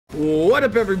What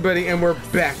up, everybody, and we're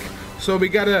back. So we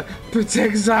gotta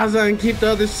protect Zaza and keep the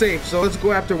others safe. So let's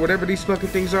go after whatever these fucking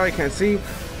things are. I can't see,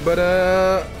 but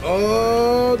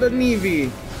oh, the Navy.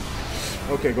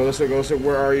 Okay, go this way, go this way.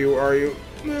 Where are you? Where are you?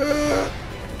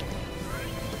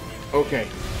 Okay.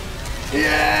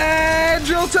 Yeah,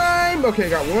 drill time. Okay,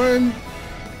 got one.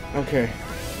 Okay.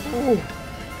 Ooh.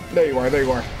 There you are. There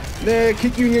you are. There,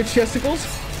 kick you in your chesticles.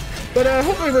 But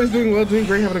hope everybody's doing well, doing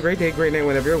great, having a great day, great night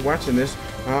whenever you're watching this.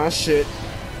 Ah, shit.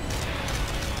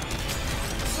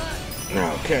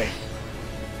 Okay.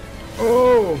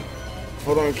 Oh.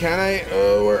 Hold on, can I?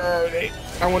 Oh, where are they?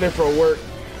 I went in for a work.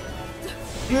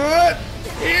 Yeah.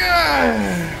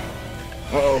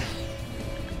 Uh-oh.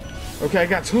 Okay, I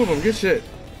got two of them. Good shit.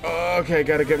 Okay,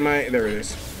 gotta get my... There it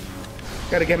is.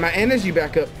 Gotta get my energy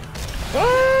back up.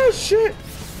 Oh, shit.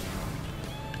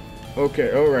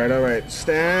 Okay, alright, alright.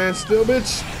 Stand still,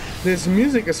 bitch. This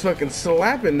music is fucking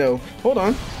slapping, though. Hold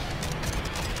on.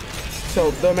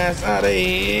 So, dumbass out of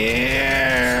here.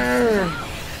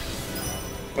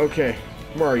 Okay,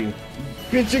 where are you?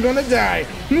 Bitch, you're gonna die.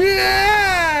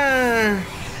 Yeah!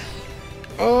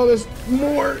 Oh, there's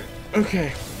more.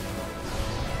 Okay.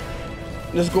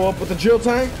 Let's go up with the drill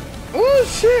time. Oh,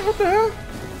 shit, what the hell?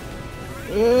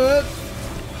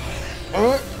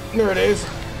 There it is.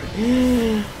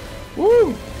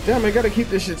 Woo! Damn, I gotta keep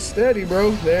this shit steady,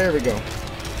 bro. There we go.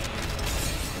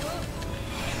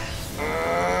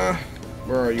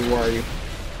 Where are you? Where are you?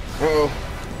 Uh-oh.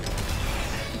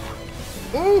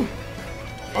 Ooh!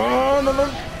 Oh, no, no.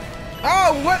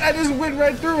 Oh, what? I just went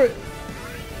right through it.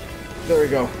 There we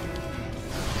go.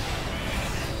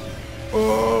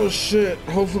 Oh, shit.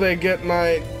 Hopefully I get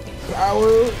my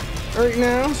power right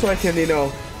now so I can, you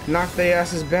know, knock their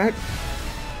asses back.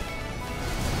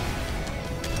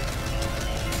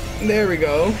 There we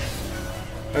go.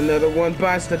 Another one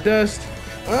bites the dust.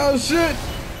 Oh, shit.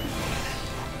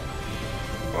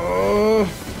 Oh.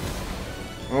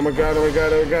 Oh, my God. Oh, my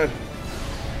God. Oh, my God.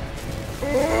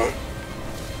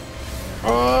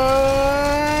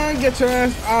 Oh. Get your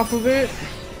ass off of it.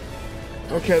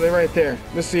 Okay, they're right there.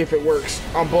 Let's see if it works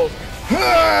on both.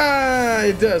 Ah,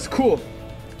 it does. Cool.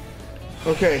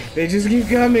 Okay, they just keep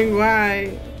coming.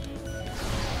 Why?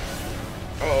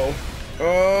 Uh-oh.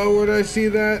 Oh, where did I see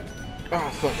that? Oh,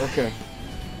 fuck. Okay.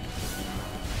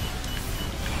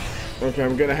 Okay,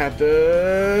 I'm gonna have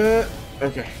to...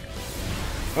 Okay.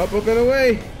 Up, and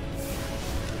away.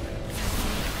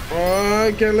 Oh,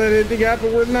 I can't let it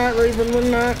happen. We're not, Raven. We're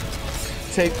not.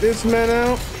 Take this man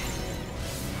out.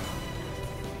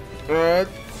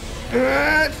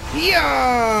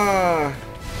 Yeah!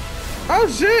 Oh,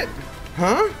 shit!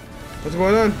 Huh? What's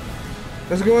going on?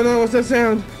 What's going on? What's that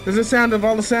sound? There's a sound of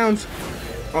all the sounds.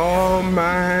 Oh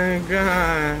my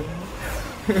God.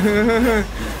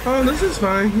 Oh, this is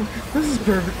fine. This is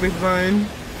perfectly fine.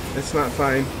 It's not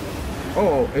fine.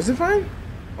 Oh, is it fine?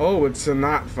 Oh, it's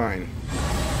not fine.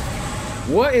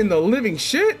 What in the living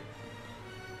shit?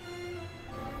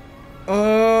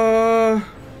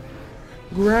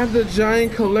 Grab the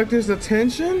giant collector's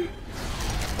attention?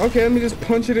 Okay, let me just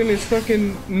punch it in his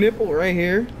fucking nipple right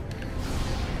here.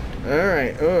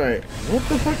 Alright, alright. What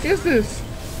the fuck is this?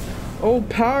 Old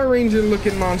Power Ranger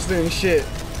looking monster and shit.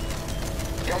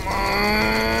 Come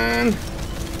on.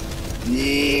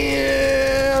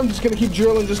 Yeah, I'm just gonna keep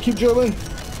drilling, just keep drilling.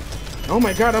 Oh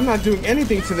my God, I'm not doing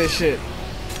anything to this shit.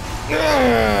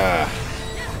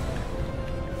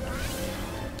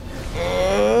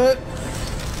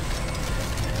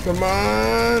 Come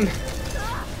on.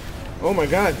 Oh my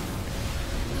God.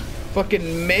 Fucking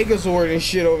Megazord and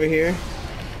shit over here.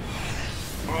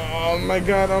 Oh my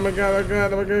God, oh my God, oh my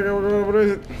God, oh my God, oh my God, what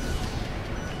is it?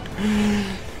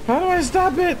 How do I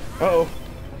stop it? Uh-oh.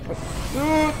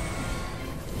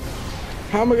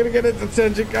 How am I gonna get its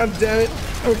attention? God damn it.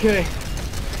 Okay.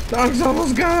 Dog's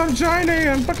almost gone. I'm trying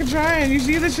to. I'm fucking trying. You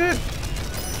see this shit?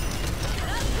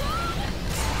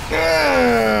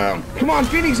 Come on,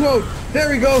 Phoenix mode. There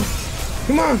we go.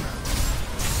 Come on.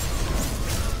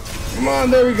 Come on,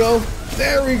 there we go.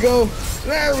 There we go.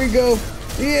 There we go.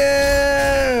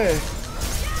 Yeah!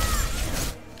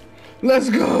 Let's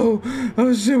go!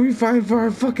 Oh shit, we fighting for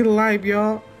our fucking life,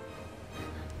 y'all.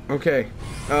 Okay.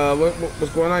 What's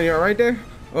going on? You alright there?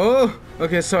 Oh,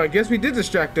 okay, so I guess we did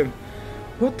distract him.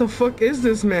 What the fuck is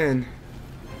this man?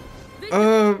 Wait,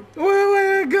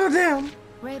 go down.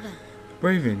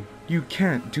 Raven, you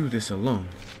can't do this alone.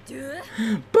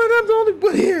 But I'm the only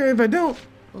one here. If I don't,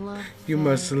 you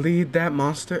must lead that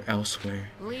monster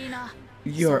elsewhere.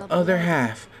 Your other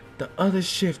half, the other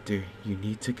shifter, you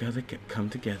need to come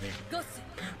together.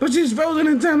 But she's frozen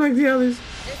in time like the others.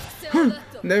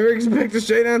 Never expect a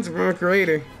straight answer from a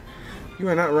creator. You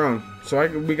are not wrong. So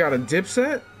we got a dip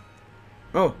set?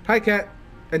 Oh, hi Cat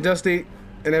and Dusty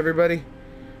and everybody.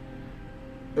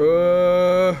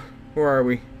 Where are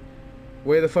we?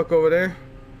 Way the fuck over there?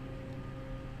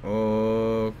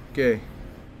 Okay.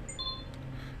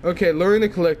 Okay, luring the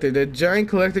collector. The giant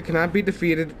collector cannot be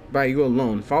defeated by you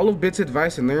alone. Follow Bit's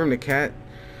advice and lure the cat.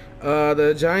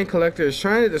 The giant collector is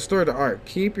trying to destroy the ark.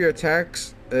 Keep your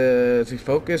attacks to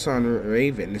focus on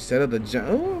Raven instead of the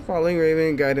following Raven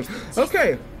and guide him.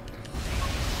 Okay.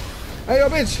 Hey yo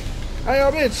bitch. Hey yo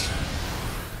bitch.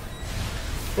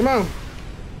 Come on.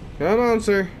 Come on,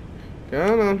 sir.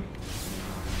 Come on.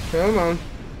 Come on.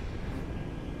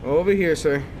 Over here,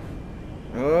 sir.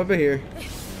 Over here.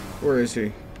 Where is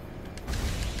he?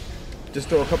 Just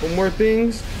throw a couple more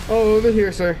things. Oh, over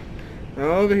here, sir.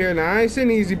 Over here. Nice and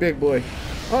easy, big boy.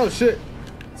 Oh, shit.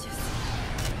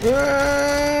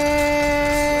 Ah!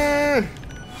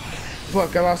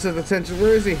 Fuck, I lost his attention.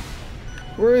 Where is he?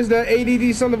 Where is that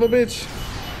ADD son of a bitch?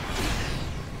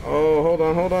 Oh, hold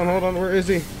on, hold on, hold on. Where is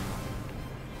he?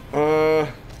 Oh,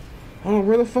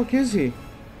 where the fuck is he?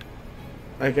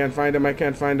 I can't find him. I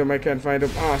can't find him. I can't find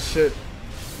him. Ah, shit.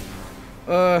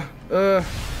 Was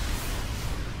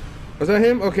that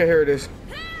him? Okay, here it is.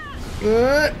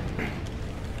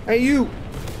 Hey, you.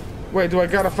 Wait, do I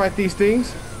gotta fight these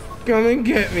things? Come and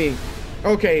get me.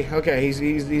 Okay, okay.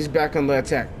 He's back on the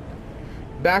attack.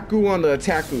 Baku on the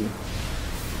attack-oo.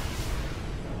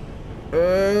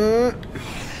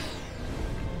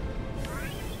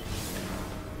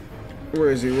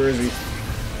 Where is he? Where is he?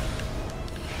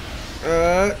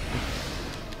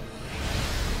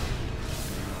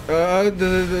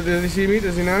 Does he see me?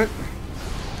 Does he not?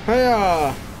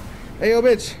 Hey, hey, yo,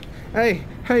 bitch. Hey,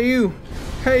 hey, you.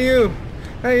 Hey, you.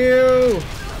 Hey, you.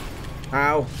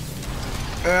 Ow.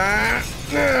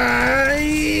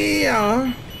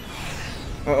 Yeah.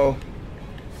 Uh-oh.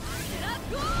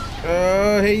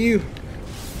 Hey, you.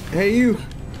 Hey, you.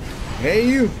 Hey,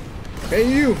 you.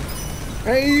 Hey, you.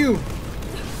 Hey, you.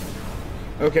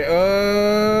 Okay,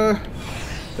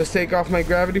 let's take off my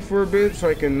gravity for a bit so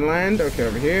I can land. Okay,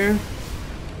 over here.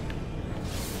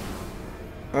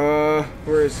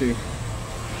 Where is he?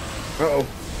 Uh-oh.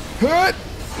 Hut!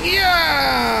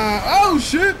 Yeah! Oh,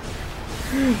 shit!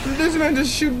 This man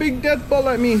just shoot big death ball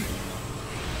at me.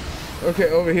 Okay,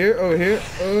 over here, over here.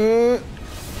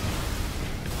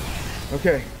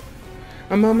 Okay.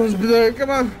 I'm almost there. Come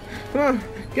on. Come on.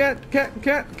 Cat.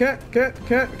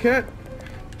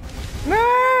 Nah!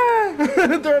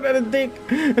 Throw it at a dick.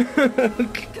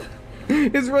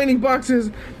 It's raining boxes.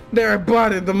 There, I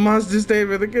bought it. The monster stayed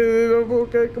with it.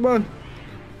 Okay, come on.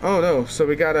 Oh no, so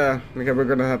we're gonna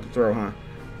have to throw, huh?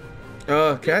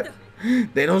 Cat?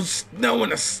 They don't know when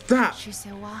to stop.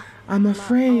 I'm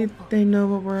afraid they know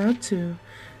what we're up to.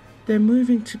 They're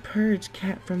moving to purge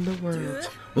Cat from the world.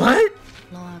 What?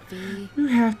 You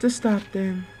have to stop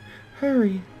them.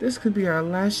 Hurry, this could be our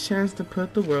last chance to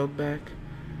put the world back.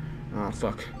 Oh,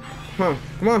 fuck. Come on,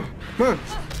 come on, come on.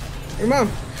 Come on,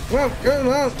 come on, come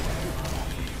on.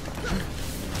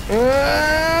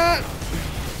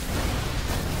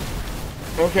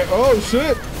 Okay, oh,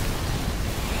 shit.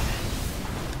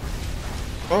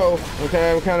 Uh-oh,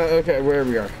 okay, I'm kind of, okay, where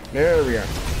we are. There we are.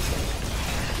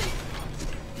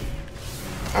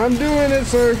 I'm doing it,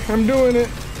 sir. I'm doing it.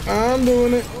 I'm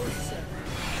doing it.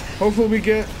 Hopefully we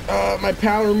get my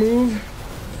power move.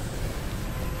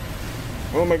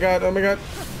 Oh my god, oh my god.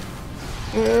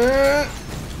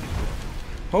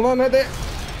 Hold on right there.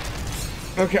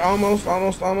 Okay, almost.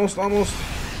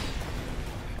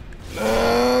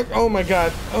 Oh my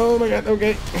god,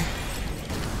 okay.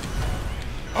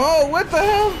 Oh, what the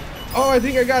hell? Oh, I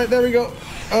think I got it, there we go.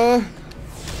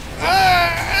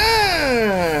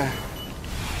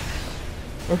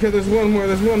 Okay, there's one more,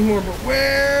 but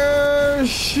where?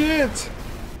 Shit.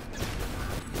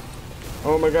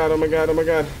 Oh my god.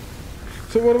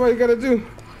 So what do I gotta do?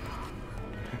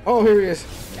 Oh, here he is.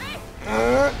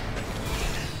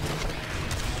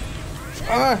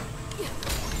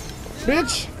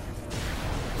 Bitch.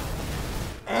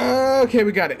 Okay,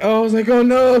 we got it. Oh, I was like, oh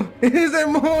no. Is there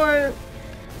more?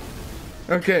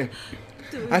 Okay.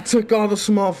 I took all the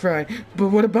small fry, but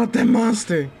what about that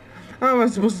monster? How am I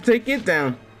supposed to take it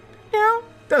down? Yeah,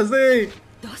 Dusty.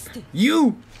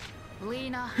 You.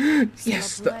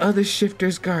 Yes, the other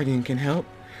shifter's guardian can help.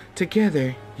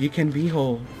 Together, you can be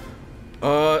whole.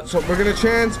 So we're gonna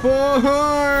transform.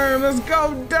 Let's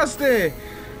go, Dusty.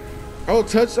 Oh,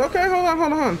 touch. Okay, hold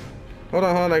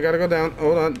on. I gotta go down.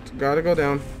 Hold on, gotta go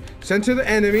down. Center the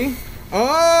enemy.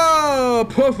 Oh,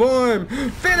 perform.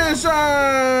 Finisher.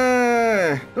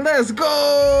 Let's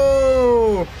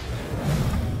go.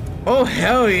 Oh,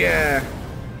 hell yeah.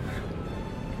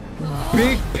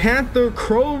 Big Panther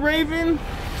Crow Raven?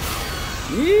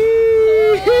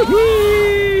 Yeesh.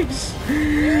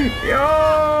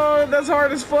 Yo, that's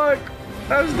hard as fuck.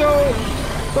 That's dope.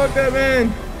 Fuck that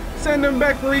man. Send him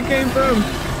back where he came from.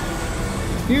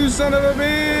 You son of a bitch.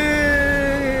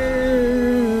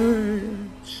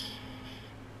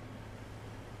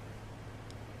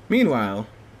 Meanwhile,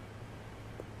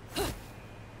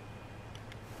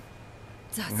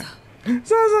 Zaza.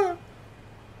 Zaza.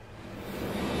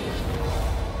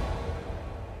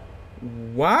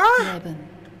 What? Raven,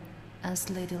 as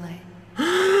Lady Lay.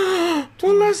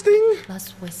 One last thing.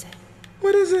 Last visit.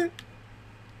 What is it?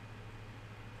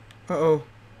 Uh-oh.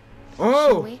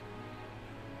 Oh!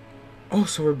 Oh,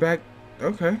 so we're back.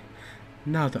 Okay.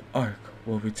 Now the Ark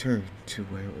will return to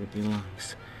where it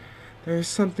belongs. There is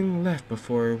something left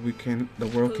before the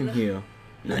world can heal.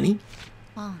 Nani?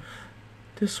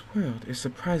 This world is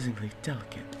surprisingly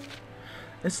delicate.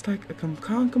 It's like a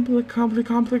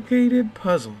complicated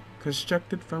puzzle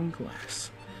constructed from glass.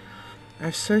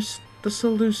 I've searched the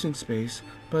solution space,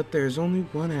 but there's only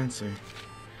one answer.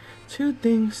 Two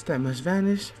things that must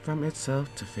vanish from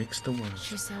itself to fix the world.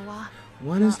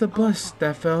 One is the bus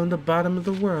that fell in the bottom of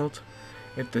the world.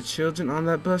 If the children on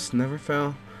that bus never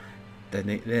fell,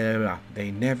 then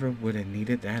they never would have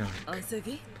needed that ark.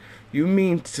 You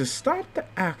mean to stop the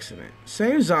accident,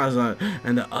 save Zaza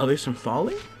and the others from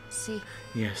falling?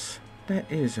 Yes,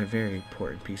 that is a very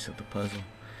important piece of the puzzle.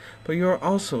 But you're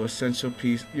also essential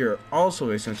piece of the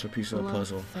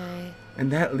puzzle.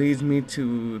 And that leads me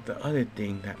to the other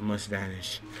thing that must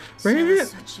vanish. Raven?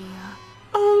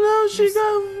 Oh no, she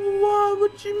got what?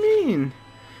 What you mean?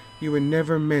 You were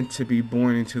never meant to be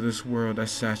born into this world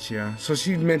as Satya. So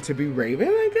she's meant to be Raven,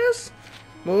 I guess?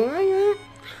 Well,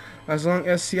 as long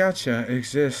as Satya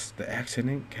exists, the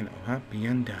accident cannot be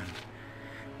undone.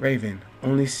 Raven,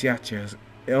 only Satya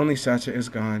is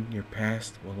gone. Your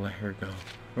past will let her go.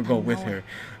 Or go with her.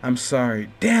 I'm sorry.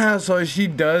 Damn, so if she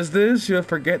does this, she'll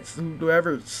forget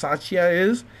whoever Satya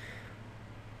is.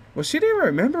 Well, she didn't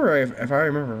remember, if I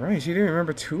remember right. She didn't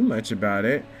remember too much about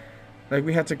it. Like,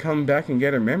 we had to come back and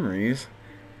get her memories.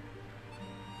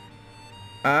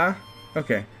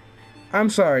 Okay. I'm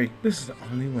sorry. This is the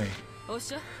only way.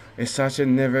 If Satya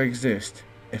never exists.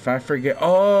 If I forget.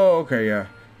 Oh, okay, yeah.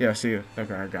 Yeah, see you.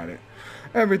 Okay, I got it.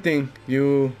 Everything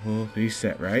you will be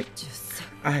set, right?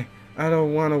 I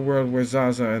don't want a world where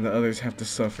Zaza and the others have to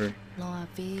suffer.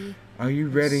 Are you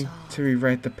ready to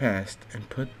rewrite the past and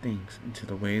put things into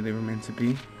the way they were meant to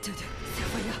be?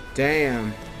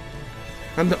 Damn.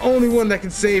 I'm the only one that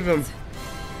can save him.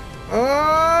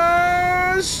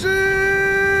 Oh,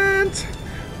 shit.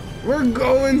 We're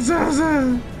going,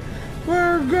 Zaza.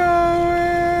 We're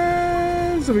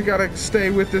going. So we gotta stay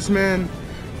with this man.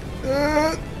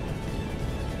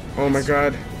 Oh my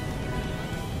god.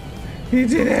 He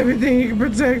did everything he could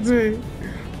protect me.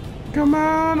 Come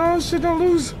on. Oh shit, don't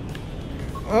lose.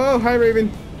 Oh, hi Raven.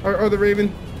 Or the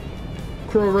Raven.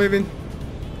 Crow Raven.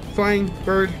 Flying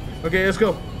bird. Okay, let's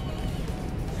go.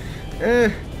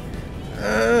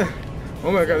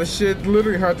 Oh my god, this shit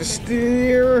literally hard to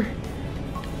steer.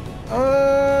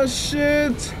 Oh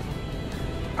shit.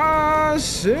 Oh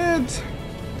shit.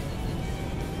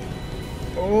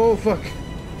 Oh fuck.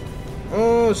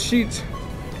 Oh shit.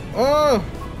 Oh.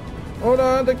 Hold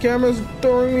on, the camera's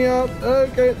throwing me out.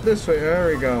 Okay, this way. There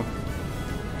we go.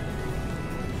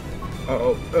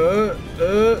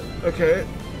 Okay.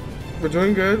 We're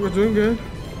doing good. We're doing good.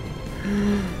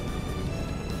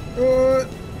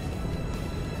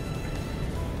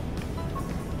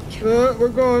 We're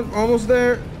going. Almost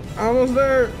there. Almost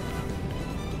there.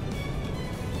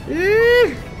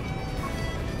 Yee!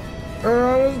 We're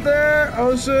almost there.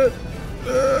 Oh shit.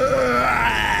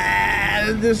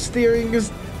 The steering is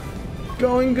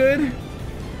going good.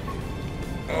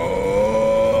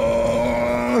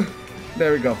 Oh,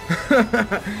 there we go.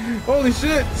 Holy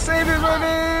shit! Save it,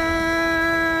 Raven!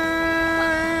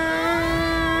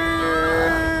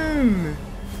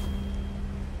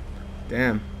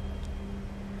 Damn.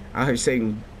 Out here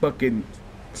saying fucking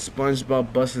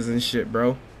SpongeBob buses and shit,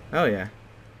 bro. Hell yeah.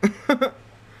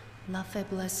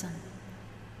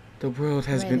 The world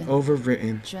has been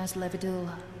overwritten.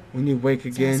 When you wake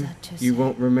again, you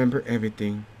won't remember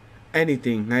everything.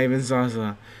 Anything, not even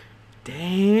Zaza.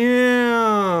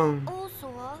 Damn!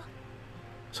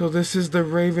 So this is the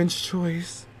Raven's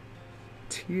choice.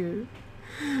 Tear.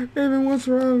 Raven, what's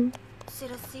wrong?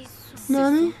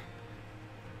 Nani?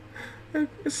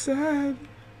 It's sad.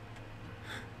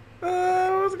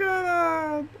 What's going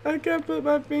on? I can't put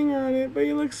my finger on it, but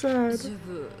you look sad.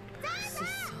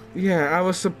 Yeah, I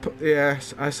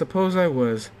suppose I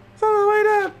was. Someone wait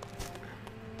up!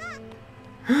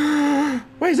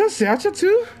 Wait, is that Sacha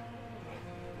too?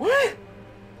 What?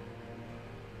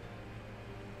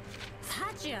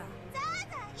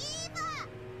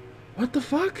 What the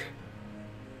fuck?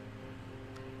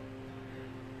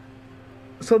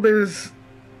 So there's...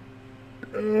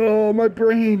 Oh, my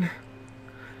brain.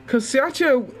 Because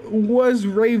Sacha was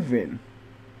Raven.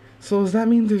 So does that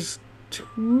mean there's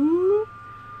two?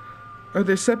 Are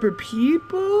they separate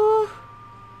people?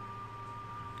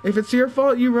 If it's your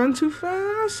fault you run too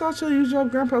fast, Sacha, you drop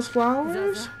Grandpa's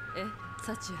flowers?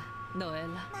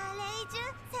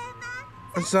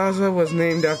 Zaza was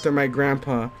named after my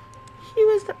grandpa. He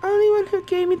was the only one who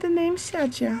gave me the name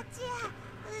Sacha.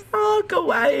 Oh,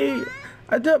 kawaii.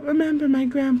 I don't remember my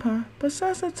grandpa, but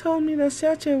Zaza told me that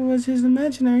Sacha was his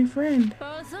imaginary friend.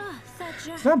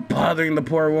 Stop bothering the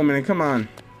poor woman, come on.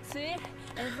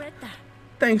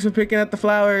 Thanks for picking up the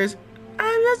flowers.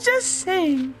 I was just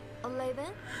saying.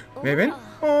 Raven?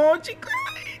 Oh, she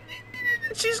cried.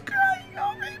 She's crying.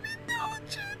 Oh, Raven,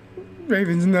 don't you?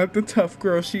 Raven's not the tough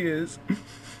girl she is.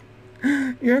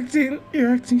 You're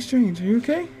acting strange. Are you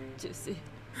okay?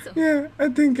 Yeah, I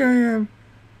think I am.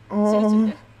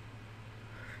 Oh,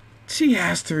 she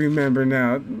has to remember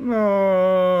now.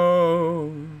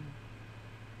 No.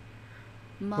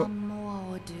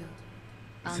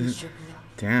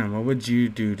 Damn, what would you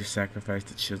do to sacrifice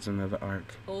the children of the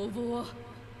Ark?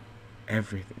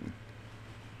 Everything.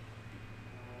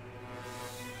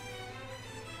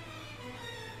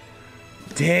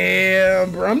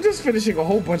 Damn, bro. I'm just finishing a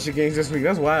whole bunch of games this week.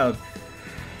 That's wild.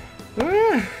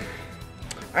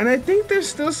 And I think there's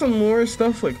still some more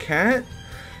stuff with Cat.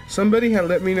 Somebody had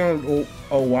let me know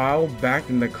a while back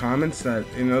in the comments that,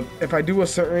 you know, if I do a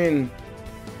certain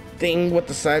thing with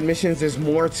the side missions, there's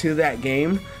more to that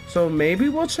game. So maybe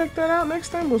we'll check that out next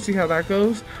time. We'll see how that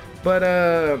goes. But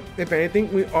if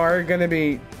anything, we are gonna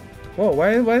be... Whoa,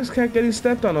 why is Cat getting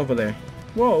stepped on over there?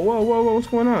 Whoa, what's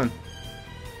going on?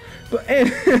 But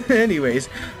anyways,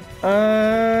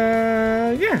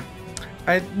 yeah.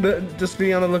 Just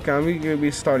be on the lookout. We're gonna be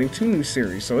starting 2 new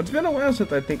series. So it's been a while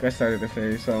since I think I started the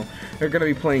series. So they're gonna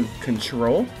be playing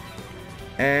Control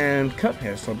and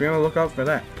Cuphead. So be on the lookout for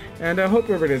that. And I hope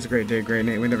everybody has a great day, great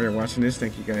night. Whenever you're watching this,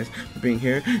 thank you guys for being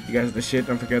here. You guys are the shit.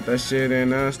 Don't forget that shit.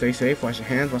 And stay safe. Wash your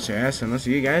hands. Wash your ass. And I'll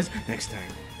see you guys next time.